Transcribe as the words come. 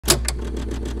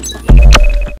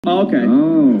okay.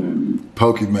 Oh.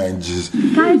 Pokemon just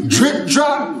drip,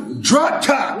 drop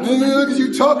top. Nigga, look at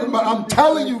you talking about. I'm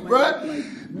telling you, bruh.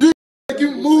 Dude,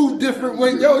 you move different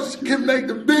when yo can make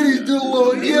the biddies do a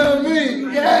little, you know what I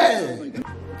mean? Yeah.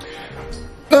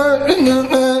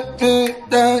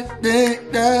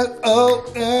 Oh,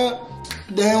 yeah.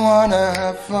 They wanna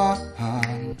have fun.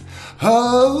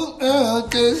 Oh,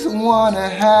 just wanna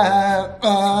have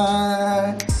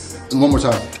fun. One more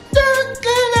time.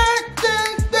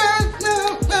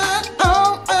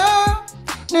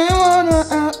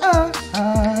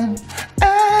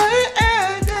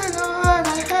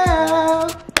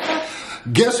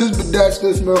 Guess who's been dash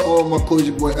this man? All my close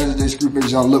your boy SJ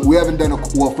Screwface y'all. Look, we haven't done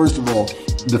well, first of all,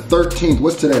 the 13th,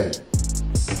 what's today?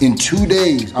 In 2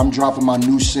 days, I'm dropping my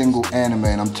new single, Anime,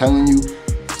 and I'm telling you,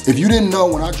 if you didn't know,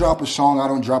 when I drop a song, I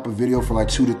don't drop a video for like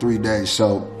 2 to 3 days.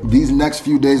 So these next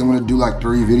few days, I'm gonna do like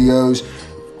 3 videos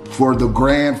for the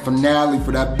grand finale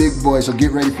for that big boy, so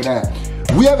get ready for that.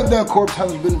 We haven't done Corpse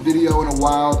Husband video in a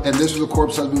while, and this was a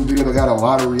Corpse Husband video that got a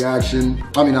lot of reaction.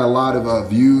 I mean, a lot of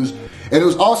views. And it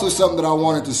was also something that I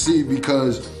wanted to see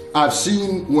because I've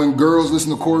seen when girls listen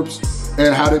to Corpse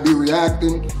and how they be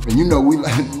reacting, and you know we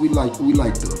like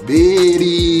the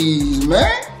biddies,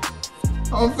 man. I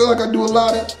don't feel like I do a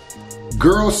lot of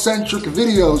girl-centric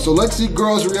videos, so let's see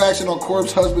girls' reaction on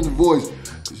Corpse Husband's voice.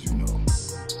 Cause you know,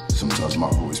 sometimes my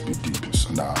voice be deep,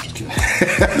 so nah, I'm just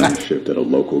kidding. Night shift at a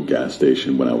local gas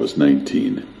station when I was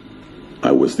 19.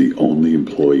 I was the only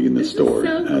employee in the store,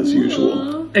 so as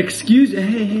usual. Excuse,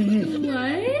 hey.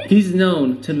 What? He's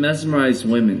known to mesmerize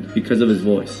women because of his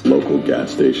voice. Local gas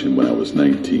station when I was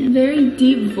 19. Very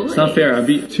deep voice. It's not fair. I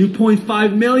beat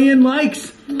 2.5 million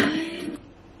likes. What?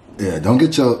 Yeah, don't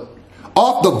get your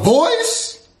off the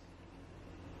voice.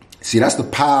 See, that's the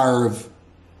power of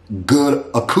good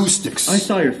acoustics. I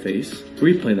saw your face.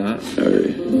 Replay that.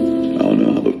 Hey, I don't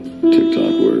know how the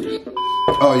TikTok works.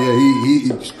 Oh yeah, he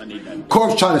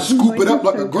Corpse trying to scoop it up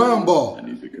like a ground ball. I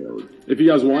need the code. If you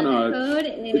guys want,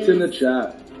 it's in the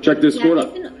chat. Check Discord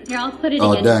up. Here, I'll put it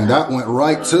Oh again. dang, that went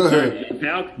right to her.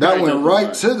 That went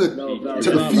right to the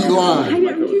feline.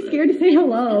 I'm too scared to say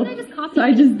hello, so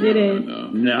I just did it.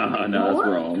 No, that's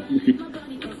wrong.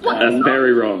 That's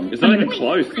very wrong. It's not even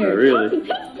close, though, really.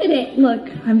 Pasted it. Look,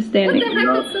 I'm standing.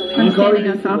 I'm standing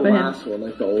on top of him. I'm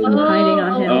hiding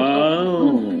on him.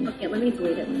 Oh. Okay, let me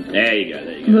delete it. There you go.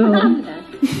 Boom.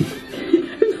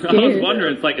 I was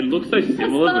wondering, it's like, it looks so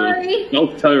similar, but it's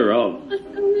not so wrong. That's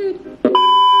so weird.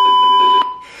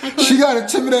 She got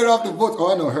intimidated off the voice.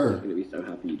 Oh, I know her.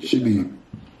 She be.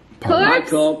 Hi,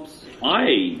 Cops.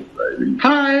 Hi.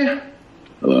 Hi.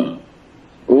 Hello.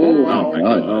 Oh, Oh, my God.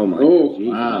 God. Oh, my Oh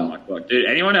God. my God. Dude,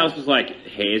 anyone else with like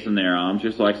hairs in their arms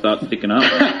just like start sticking up?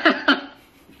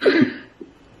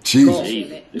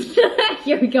 Jesus.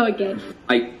 Here we go again.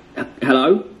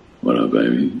 Hello? What up,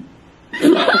 baby?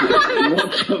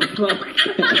 What the fuck?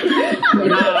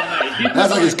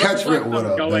 That's like his catchphrase. What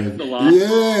up, baby?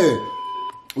 Yeah.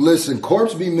 Listen,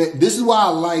 Corpse be. This is why I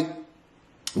like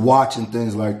watching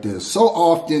things like this. So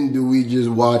often do we just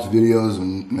watch videos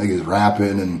and niggas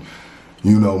rapping and,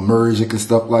 you know, music and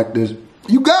stuff like this.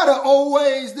 You gotta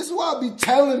always. This is why I be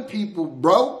telling people,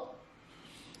 bro.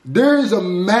 There is a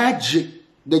magic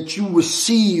that you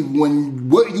receive when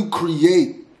what you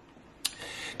create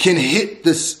can hit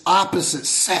this opposite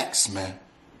sex, man.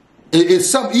 It's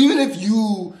something. Even if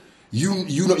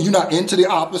you're not into the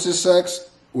opposite sex,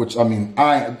 which I mean,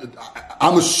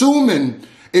 I'm assuming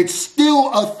it's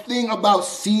still a thing about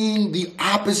seeing the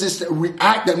opposites that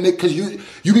react that make, because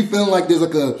you be feeling like there's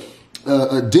like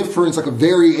a difference, like a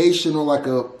variation or like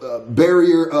a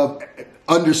barrier of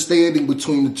understanding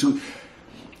between the two.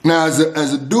 Now, as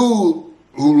a dude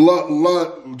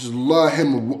who just love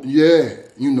him, yeah,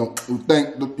 you know, for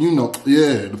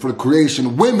the creation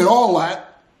of women, all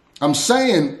that. I'm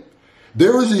saying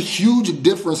there is a huge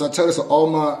difference. I tell this to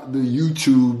all the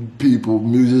YouTube people,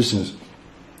 musicians.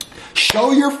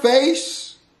 Show your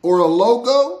face or a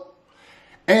logo,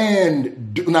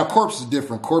 and now Corpse is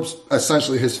different. Corpse,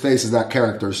 essentially his face is that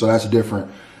character, so that's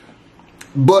different.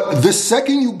 But the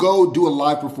second you go do a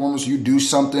live performance, you do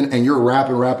something, and you're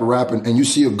rapping, and you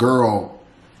see a girl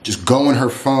just go in her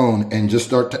phone and just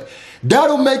start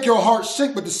that'll make your heart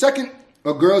sink. But the second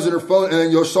a girl's in her phone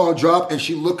and your song drop and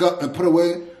she look up and put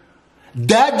away,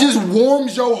 that just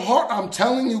warms your heart. I'm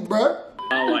telling you, bro.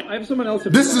 I have someone else.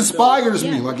 This inspires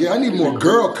me. Like, yeah, I need more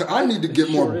girl. I need to get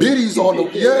more biddies on the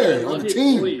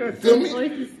team. You feel me?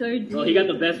 Voice is so deep. Well, he got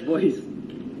the best voice.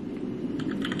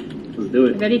 Let's do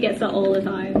I it. bet he gets that all the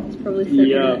time. It's probably so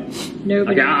Yeah. good.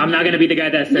 Nobody. Okay, I'm not gonna be the guy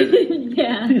that says it.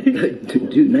 Yeah.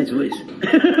 Dude, nice voice.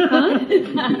 Huh?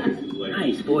 Hi.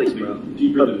 nice voice, bro.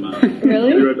 Deeper than mine.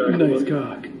 Really? Nice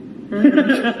cock.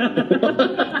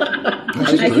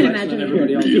 I can imagine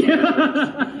everybody else.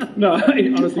 No,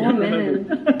 I honestly Oh don't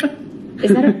remember. man.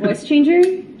 Is that a voice changer?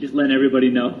 Just letting everybody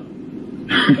know.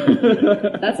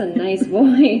 That's a nice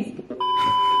voice.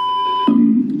 I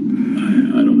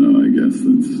don't know. I guess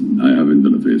I haven't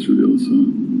done a face reveal, so.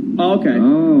 Oh, okay.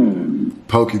 Oh.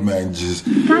 Pokemon just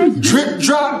drip,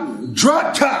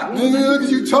 drop top. Nigga, what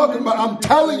you talking about? I'm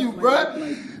telling you,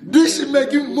 bruh. This should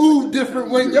make you move different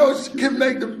when yo can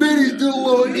make the biddies do a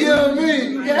little, you know what I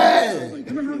mean? Yeah.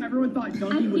 Remember how everyone thought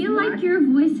Donkey I feel like your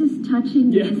voice is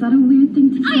touching me. Is that a weird thing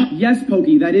to say? Yes,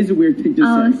 Pokey, that is a weird thing to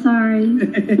Oh, say. sorry.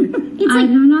 I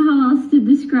don't know how else to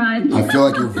describe. I feel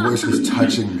like your voice is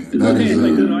touching me. That Okay, is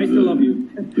like, no, I still love you.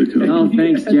 Oh,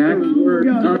 thanks, Jack.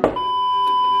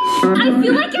 I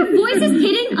feel like your voice is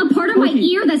hitting a part of my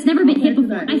ear that's never been hit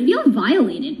before. I feel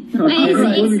violated.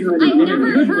 I've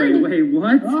never heard. Wait,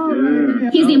 what?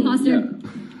 He's the imposter.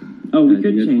 Oh, we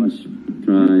could change.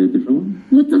 Try a different one?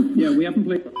 What the? Yeah, we haven't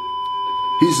played.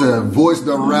 He said, voice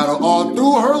the rattle all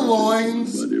through her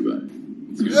loins. Glad you're back.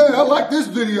 Yeah, I like this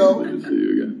video. Good to see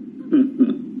you again.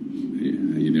 Hey,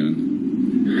 how you doing?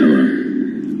 Hello.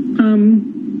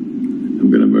 I'm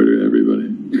gonna murder everybody.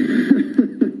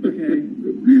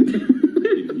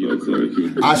 You look sorry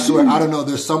too. I swear, I don't know.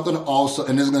 There's something also,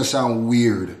 and this is gonna sound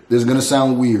weird.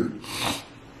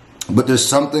 But there's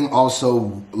something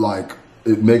also like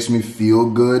it makes me feel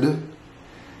good.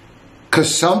 Cause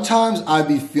sometimes I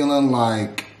be feeling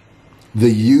like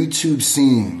the YouTube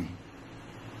scene,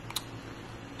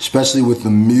 especially with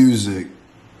the music,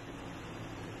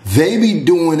 they be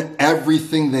doing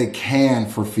everything they can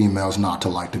for females not to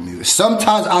like the music.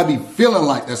 Sometimes I be feeling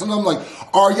like that. Sometimes I'm like,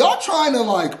 are y'all trying to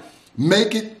like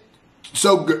make it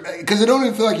so good? Because it don't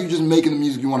even feel like you're just making the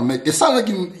music you want to make. It sounds like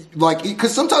you like,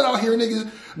 because sometimes I'll hear niggas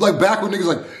like back when niggas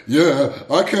like, yeah,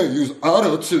 I can't use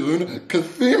auto-tune because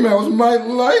females might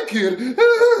like it.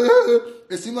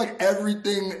 It seemed like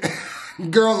everything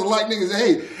girls like niggas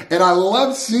hate. And I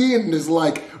love seeing this,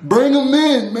 like, bring them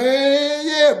in, man.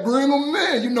 Yeah, bring them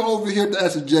in. You know, over here at the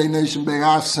S&J Nation, baby,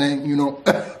 I sing, you know.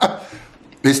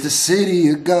 It's the city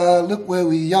of God, look where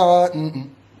we are. You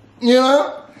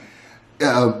know?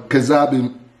 Because I've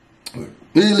been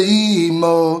really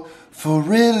more for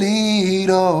really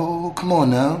though. Come on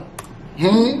now.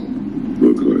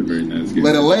 Very nice game.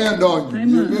 Let it land on you.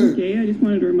 I'm gay. I just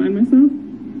wanted to remind myself.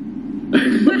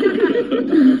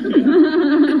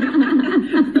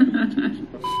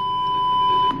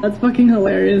 That's fucking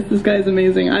hilarious. This guy's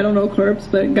amazing. I don't know Corpse,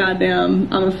 but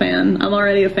goddamn, I'm a fan. I'm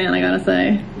already a fan, I gotta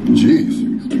say. Jeez.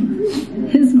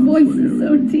 His voice is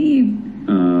so deep.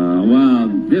 Well,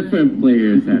 different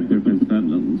players have different threat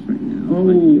levels right now.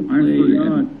 Oh, I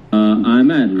forgot.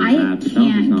 I'm at lab.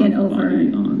 Can't get over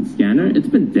on scanner. It's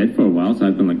been dead for a while, so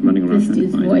I've been like running around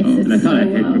trying to find it. And I thought I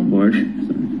hit report.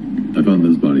 I found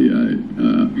this body at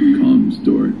Calm's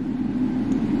door.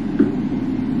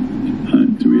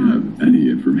 Do we have any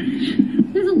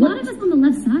information? There's a lot of us on the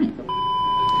left side.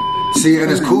 See,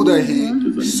 and it's cool that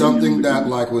he, something that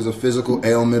like was a physical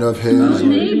ailment of his,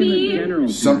 Maybe.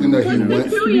 something that he went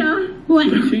through, What?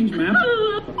 Change map.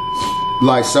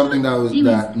 like something that was,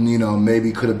 that, you know,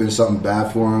 maybe could have been something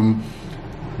bad for him.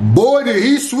 Boy, did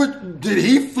he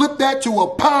flip that to a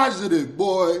positive,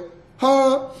 boy,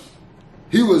 huh?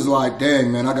 He was like,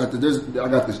 dang, man, I got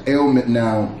this ailment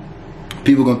now.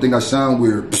 People gonna think I sound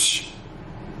weird. Psh.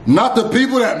 Not the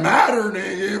people that matter,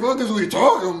 nigga. What is we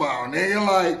talking about, nigga?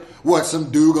 Like, what,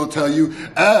 some dude gonna tell you,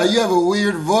 you have a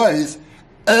weird voice.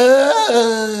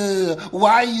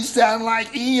 Why you sound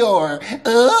like Eeyore?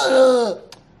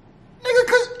 Nigga,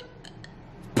 cause,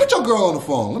 put your girl on the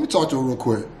phone. Let me talk to her real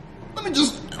quick. Let me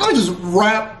just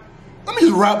rap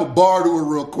a bar to her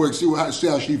real quick, see how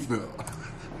she feel.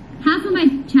 Half of my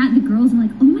chat, the girls are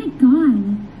like, oh my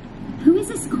god, who is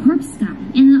this Corpse guy?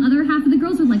 And the other half of the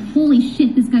girls are like, holy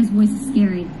shit, this guy's voice is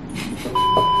scary.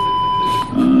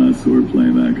 So we're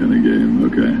playing that kind of game,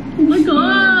 okay. Oh my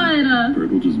god!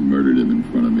 Purple just murdered him in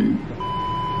front of me.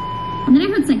 And then I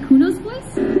heard Saikuno's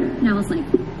voice, and I was like,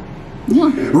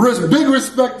 what? Big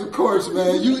respect to Corpse,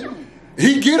 man.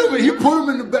 He get him and he put him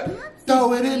in the bag.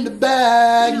 Throw it in the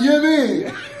bag, you know what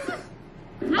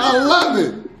I mean? I love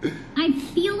it. I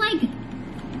feel like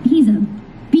he's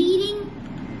beating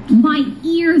my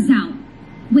ears out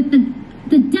with the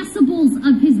decibels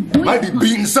of his voice. Might be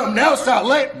beating something else out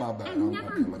late. My bad. I've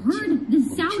never heard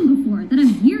this sound before that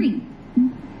I'm hearing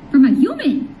from a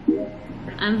human.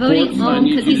 I'm voting home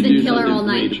because he's been killer all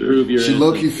night. She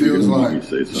low-key feels like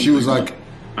she was like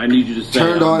I need you to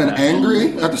turned on and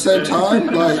angry at the same time.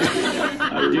 Like,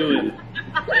 I do it.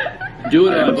 Do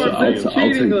it. I'll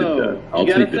take the death. I'll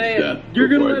take the death. You're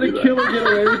gonna let a killer get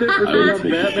away with it for saying I'm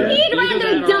Batman? He'd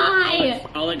rather die.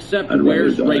 I'll accept.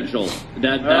 Where's Rachel?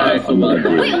 That's the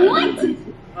one. Wait, what?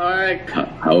 All right.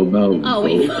 How about? Oh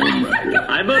wait.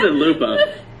 I voted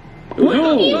Lupa. He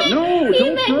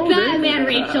meant Batman,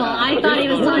 Rachel. I thought he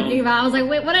was talking about. I was like,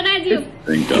 wait, what did I do?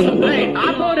 Thank God. Hey,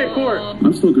 I voted Corp.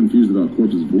 I'm still confused about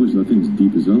Corpse's voice. That thing's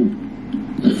deep as hell.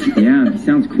 Yeah,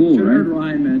 sounds cool, right? Should've heard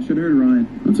Ryan, man. Should've heard Ryan.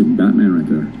 That's like Batman right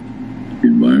there. The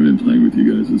environment playing with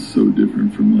you guys is so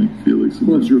different from like Felix.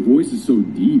 Corpse, your voice is so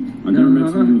deep. I've never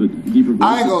met someone with a deeper voice.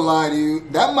 I ain't gonna lie to you.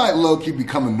 That might low-key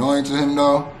become annoying to him,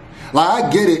 though. Like, I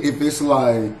get it if it's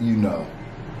like, you know,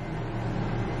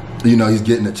 he's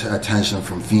getting attention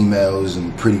from females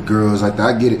and pretty girls like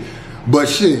that. I get it. But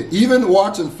shit, even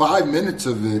watching 5 minutes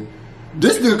of it,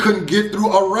 this nigga couldn't get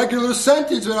through a regular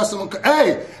sentence without someone.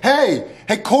 Hey,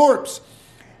 Corpse.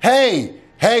 Hey,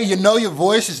 you know your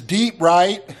voice is deep,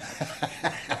 right?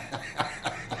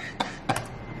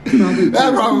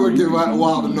 That probably would get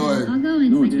wild annoying. I'll go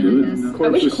and check it out.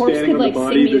 Corpse was standing on the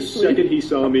body. The second he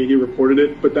saw me, he reported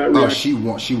it. But that reaction.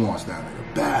 Oh, she wants that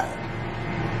nigga bad.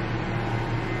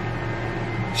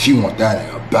 She want that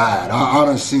nigga bad. I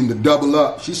done seen the double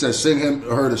up. She said send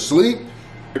her to sleep.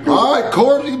 All right,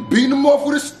 Corpse, you beating him off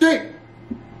with a stick.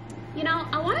 You know,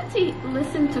 I wanted to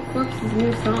listen to Corpse's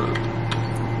new song.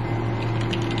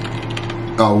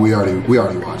 Oh, we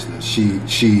already watched this. She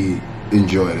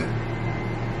enjoyed it.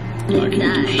 That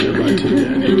just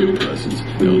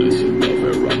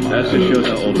shows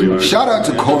how old we are. Shout out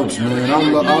to Corpse, man.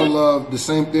 I love the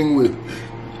same thing with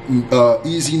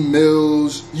Easy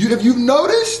Mills. If you've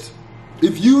noticed,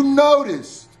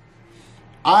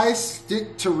 I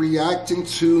stick to reacting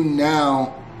to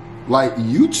now like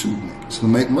YouTube niggas who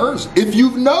make murders. If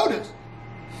you've noticed.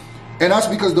 And that's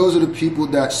because those are the people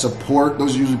that support.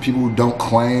 Those are usually people who don't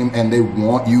claim and they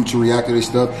want you to react to their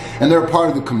stuff. And they're a part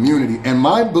of the community. And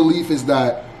my belief is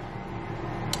that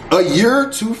a year or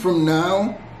two from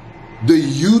now, the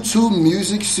YouTube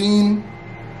music scene,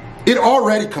 it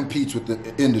already competes with the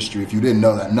industry. If you didn't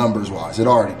know that, numbers-wise, it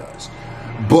already does.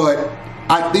 But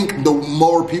I think the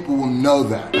more people will know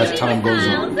that as time goes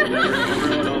on.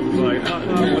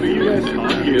 What are you guys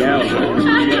talking about?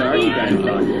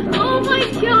 Oh my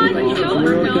god!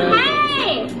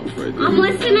 Hey! I'm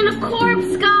listening to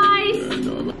Corpse, guys!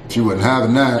 She wasn't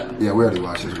having that. Yeah, we already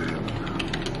watched this video.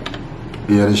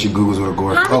 Yeah, then she Googles with a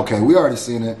gore. Okay, we already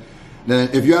seen it. Then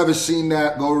if you haven't seen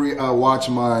that, go watch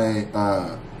my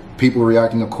people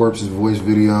reacting to Corpse's voice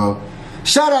video.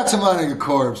 Shout out to my nigga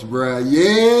Corpse, bruh.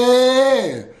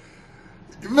 Yeah!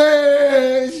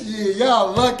 Man, shit,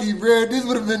 y'all lucky, bruh. This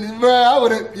would have been, bruh, I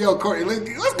would have, yo, Courtney,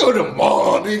 let's go to the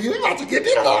mall, nigga. We about to get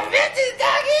these little bitches,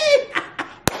 doggy.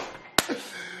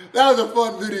 That was a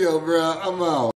fun video, bruh. I'm out.